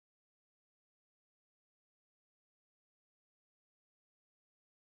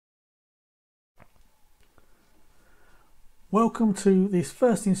Welcome to this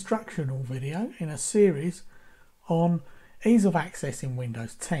first instructional video in a series on ease of access in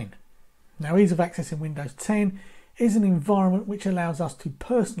Windows 10. Now, ease of access in Windows 10 is an environment which allows us to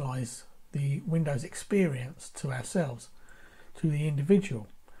personalise the Windows experience to ourselves, to the individual.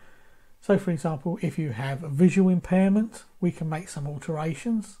 So for example, if you have a visual impairment, we can make some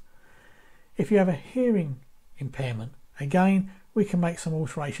alterations. If you have a hearing impairment, again, we can make some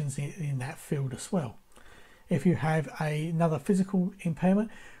alterations in that field as well. If you have another physical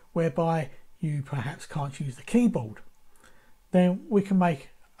impairment whereby you perhaps can't use the keyboard, then we can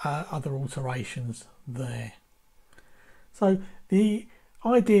make other alterations there. So the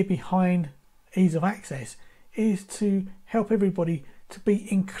idea behind ease of access is to help everybody to be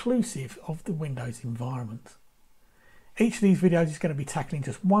inclusive of the Windows environment. Each of these videos is going to be tackling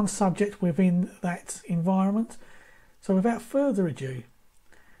just one subject within that environment. So without further ado,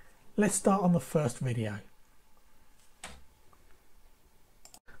 let's start on the first video.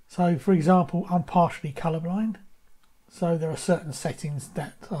 So for example, I'm partially colourblind, so there are certain settings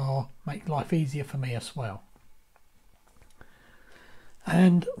that make life easier for me as well.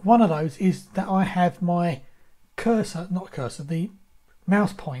 And one of those is that I have my the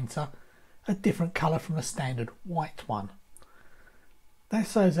mouse pointer a different colour from a standard white one. That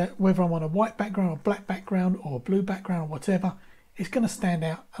shows that whether I'm on a white background or black background or blue background or whatever, it's going to stand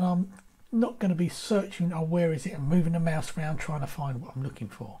out, and I'm not going to be searching, oh, where is it, and moving the mouse around trying to find what I'm looking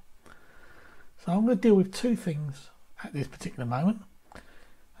for. So I'm going to deal with two things at this particular moment,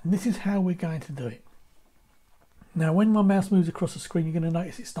 and this is how we're going to do it. Now, when my mouse moves across the screen, you're going to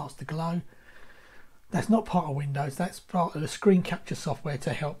notice it starts to glow. That's not part of Windows, that's part of the screen capture software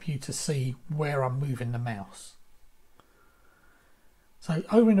to help you to see where I'm moving the mouse. So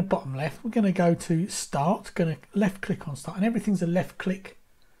over in the bottom left, we're going to go to Start, going to left click on Start, and everything's a left click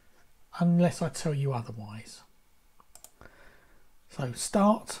unless I tell you otherwise. So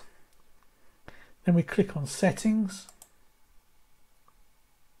Start, then we click on Settings.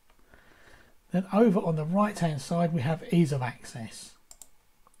 Then over on the right hand side we have Ease of Access.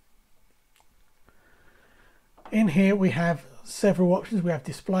 In here we have several options. We have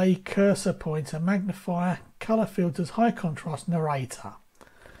Display, Cursor, Pointer, Magnifier, Colour Filters, High Contrast, Narrator.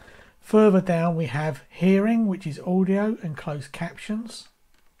 Further down we have Hearing, which is audio and closed captions.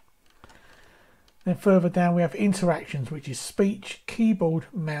 Then further down we have Interactions, which is speech, keyboard,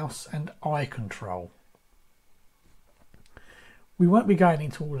 mouse and eye control. We won't be going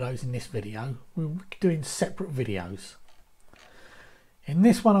into all of those in this video. We're doing separate videos. In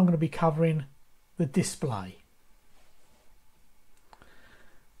this one I'm going to be covering the display.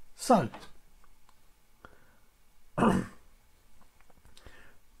 So,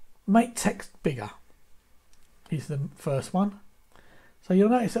 make text bigger is the first one. So you'll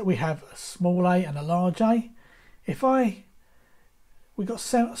notice that we have a small a and a large a. We've got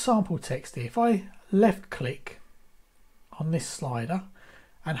sample text here. If I left click on this slider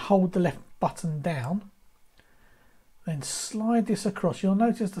and hold the left button down, then slide this across, you'll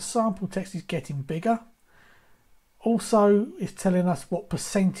notice the sample text is getting bigger. Also, it's telling us what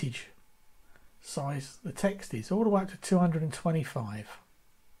percentage size the text is, all the way up to 225.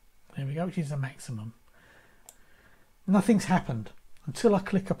 There we go, which is the maximum. Nothing's happened until I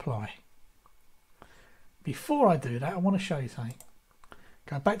click Apply. Before I do that, I want to show you something.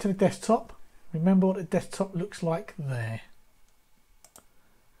 Go back to the desktop. Remember what the desktop looks like there.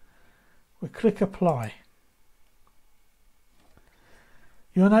 We click Apply.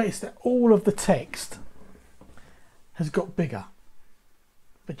 You'll notice that all of the text has got bigger,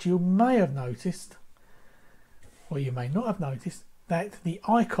 but you may have noticed, or you may not have noticed, that the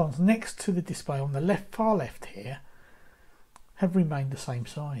icons next to the display on the far left here have remained the same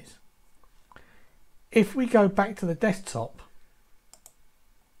size. If we go back to the desktop,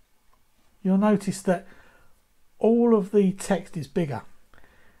 you'll notice that all of the text is bigger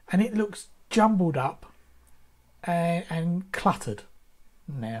and it looks jumbled up and cluttered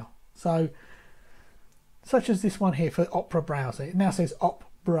now. So such as this one here for Opera browser, it now says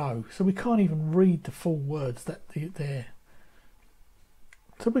Op-Bro, so we can't even read the full words that are there.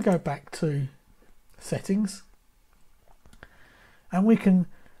 So we go back to Settings, and we can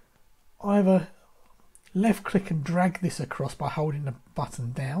either left click and drag this across by holding the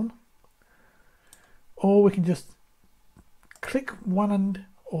button down, or we can just click one end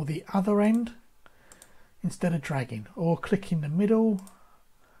or the other end instead of dragging, or click in the middle.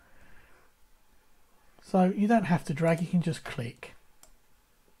 So you don't have to drag, you can just click.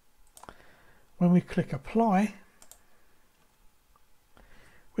 When we click Apply,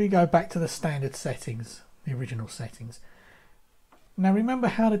 we go back to the standard settings, the original settings. Now remember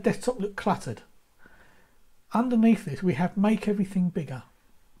how the desktop looked cluttered? Underneath this we have make everything bigger,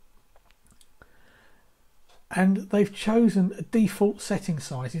 and they've chosen default setting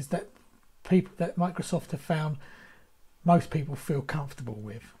sizes that Microsoft have found most people feel comfortable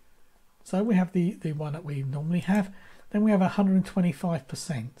with. So we have the one that we normally have, then we have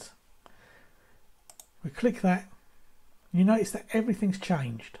 125%. We click that, you notice that everything's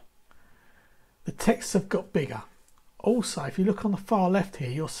changed. The texts have got bigger. Also, if you look on the far left here,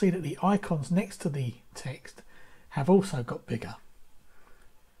 you'll see that the icons next to the text have also got bigger.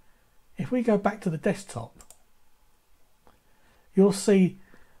 If we go back to the desktop, you'll see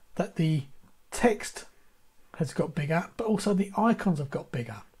that the text has got bigger, but also the icons have got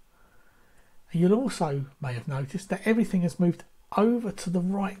bigger. And you'll also may have noticed that everything has moved over to the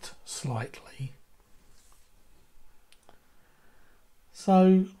right slightly.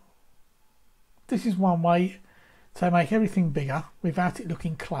 So this is one way to make everything bigger without it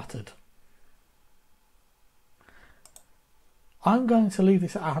looking cluttered. I'm going to leave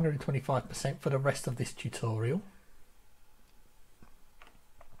this at 125% for the rest of this tutorial.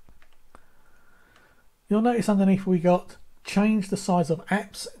 You'll notice underneath we got change the size of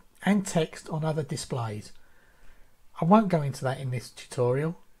apps and text on other displays. I won't go into that in this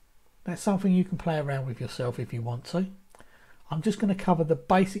tutorial. That's something you can play around with yourself if you want to. I'm just going to cover the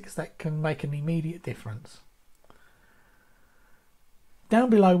basics that can make an immediate difference. Down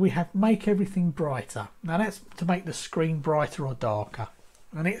below we have make everything brighter. Now that's to make the screen brighter or darker.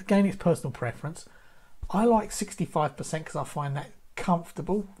 And again, it's personal preference. I like 65% because I find that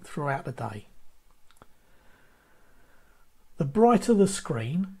comfortable throughout the day. The brighter the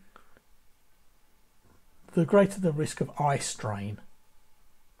screen, the greater the risk of eye strain.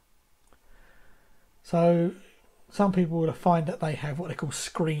 So some people will find that they have what they call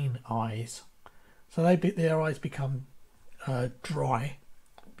screen eyes. So their eyes become dry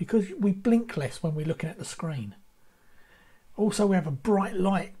because we blink less when we're looking at the screen. Also, we have a bright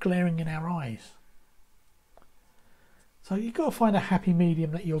light glaring in our eyes. So you've got to find a happy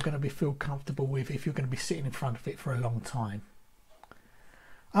medium that you're going to feel comfortable with if you're going to be sitting in front of it for a long time.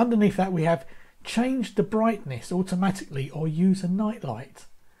 Underneath that we have change the brightness automatically or use a night light.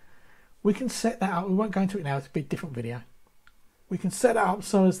 We can set that up. We won't go into it now, it's a bit different video. We can set that up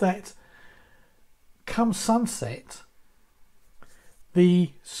so as that come sunset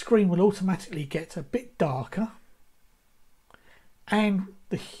the screen will automatically get a bit darker, and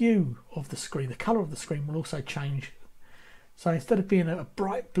the hue of the screen, the colour of the screen will also change. So instead of being a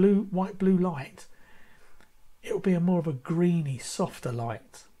bright blue, white blue light, it will be more of a greeny, softer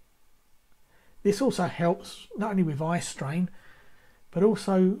light. This also helps not only with eye strain, but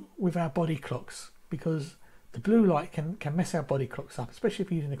also with our body clocks, because the blue light can mess our body clocks up, especially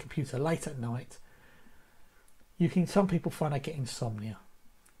if you're using a computer late at night. Some people find they get insomnia.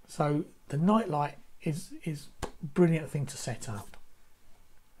 So the night light is a brilliant thing to set up.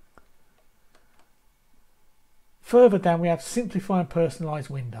 Further down we have simplify and personalise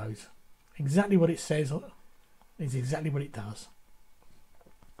windows. Exactly what it says is exactly what it does.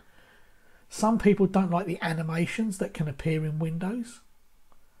 Some people don't like the animations that can appear in Windows,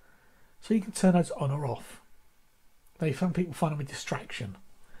 so you can turn those on or off. Some people find them a distraction.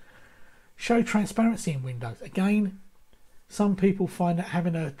 Show transparency in Windows. Again, some people find that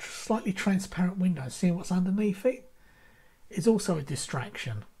having a slightly transparent window, seeing what's underneath it, is also a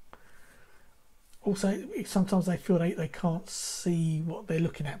distraction. Also, sometimes they feel they can't see what they're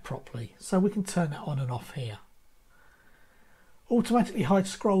looking at properly, so we can turn that on and off here. Automatically hide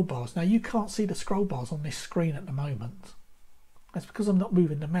scroll bars. Now you can't see the scroll bars on this screen at the moment. That's because I'm not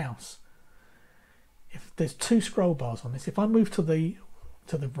moving the mouse. If there's two scroll bars on this, if I move to the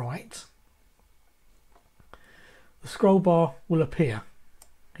right, the scroll bar will appear.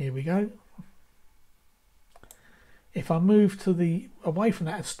 Here we go. If I move away from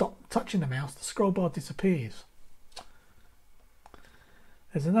that and stop touching the mouse, the scroll bar disappears.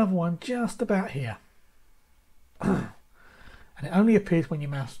 There's another one just about here. And it only appears when your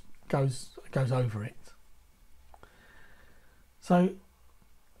mouse goes over it. So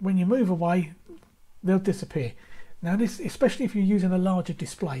when you move away, they'll disappear. Now this, especially if you're using a larger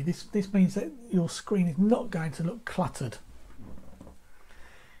display, this means that your screen is not going to look cluttered.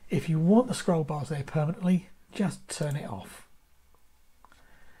 If you want the scroll bars there permanently, just turn it off.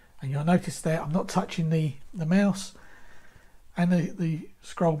 And you'll notice there I'm not touching the mouse, and the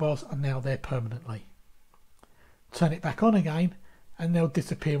scroll bars are now there permanently. Turn it back on again and they'll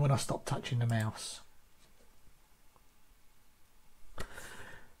disappear when I stop touching the mouse.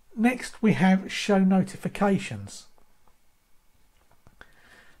 Next we have show notifications.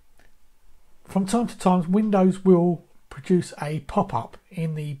 From time to time Windows will produce a pop-up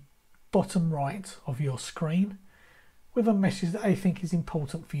in the bottom right of your screen with a message that they think is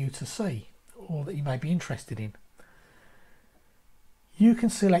important for you to see or that you may be interested in. You can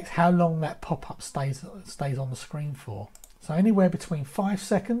select how long that pop-up stays on the screen for. So anywhere between 5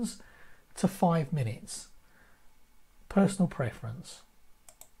 seconds to 5 minutes. Personal preference.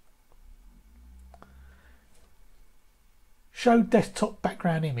 Show desktop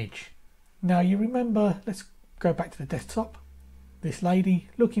background image. Now you remember, let's go back to the desktop. This lady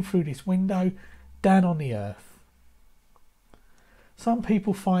looking through this window down on the earth. Some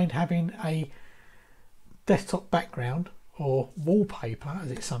people find having a desktop background, or wallpaper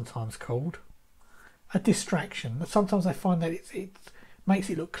as it's sometimes called, a distraction. Sometimes they find that it makes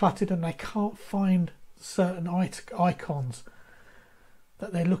it look cluttered and they can't find certain icons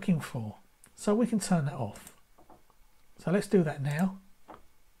that they're looking for. So we can turn that off. So let's do that now.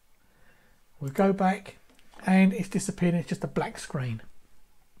 We'll go back and it's disappeared. It's just a black screen.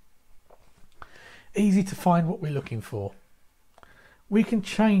 Easy to find what we're looking for. We can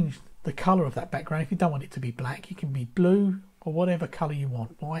change the colour of that background. If you don't want it to be black, it can be blue or whatever colour you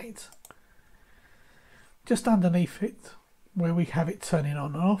want, white. Just underneath it, where we have it turning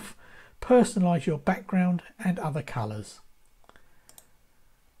on and off, personalise your background and other colours.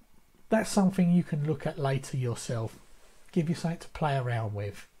 That's something you can look at later yourself. Give you something to play around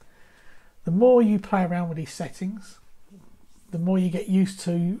with. The more you play around with these settings, the more you get used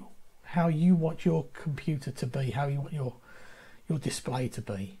to how you want your computer to be, how you want your display to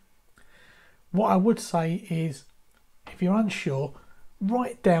be. What I would say is, if you're unsure,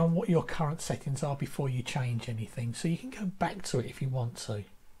 write down what your current settings are before you change anything, so you can go back to it if you want to.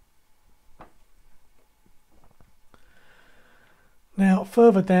 Now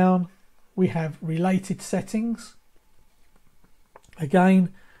further down we have related settings.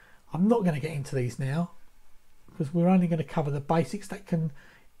 Again, I'm not going to get into these now because we're only going to cover the basics that can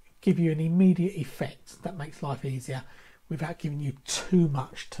give you an immediate effect that makes life easier without giving you too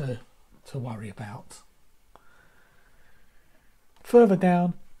much to worry about. Further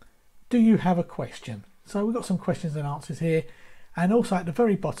down, do you have a question? So we've got some questions and answers here, and also at the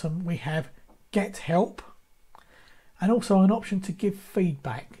very bottom we have get help, and also an option to give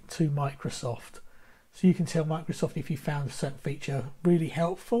feedback to Microsoft. So you can tell Microsoft if you found a certain feature really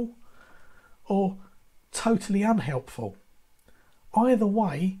helpful or totally unhelpful. Either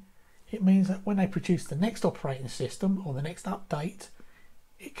way, it means that when they produce the next operating system or the next update,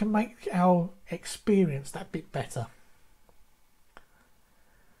 it can make our experience that bit better.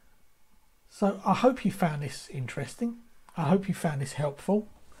 So I hope you found this interesting. I hope you found this helpful.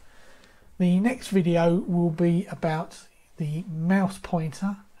 The next video will be about the mouse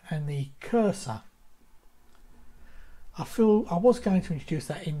pointer and the cursor. I feel I was going to introduce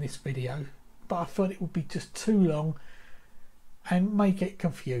that in this video, but I thought it would be just too long and may get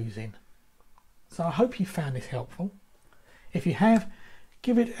confusing. So I hope you found this helpful. If you have,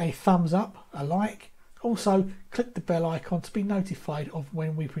 give it a thumbs up, a like. Also click the bell icon to be notified of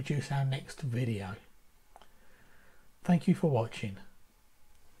when we produce our next video. Thank you for watching.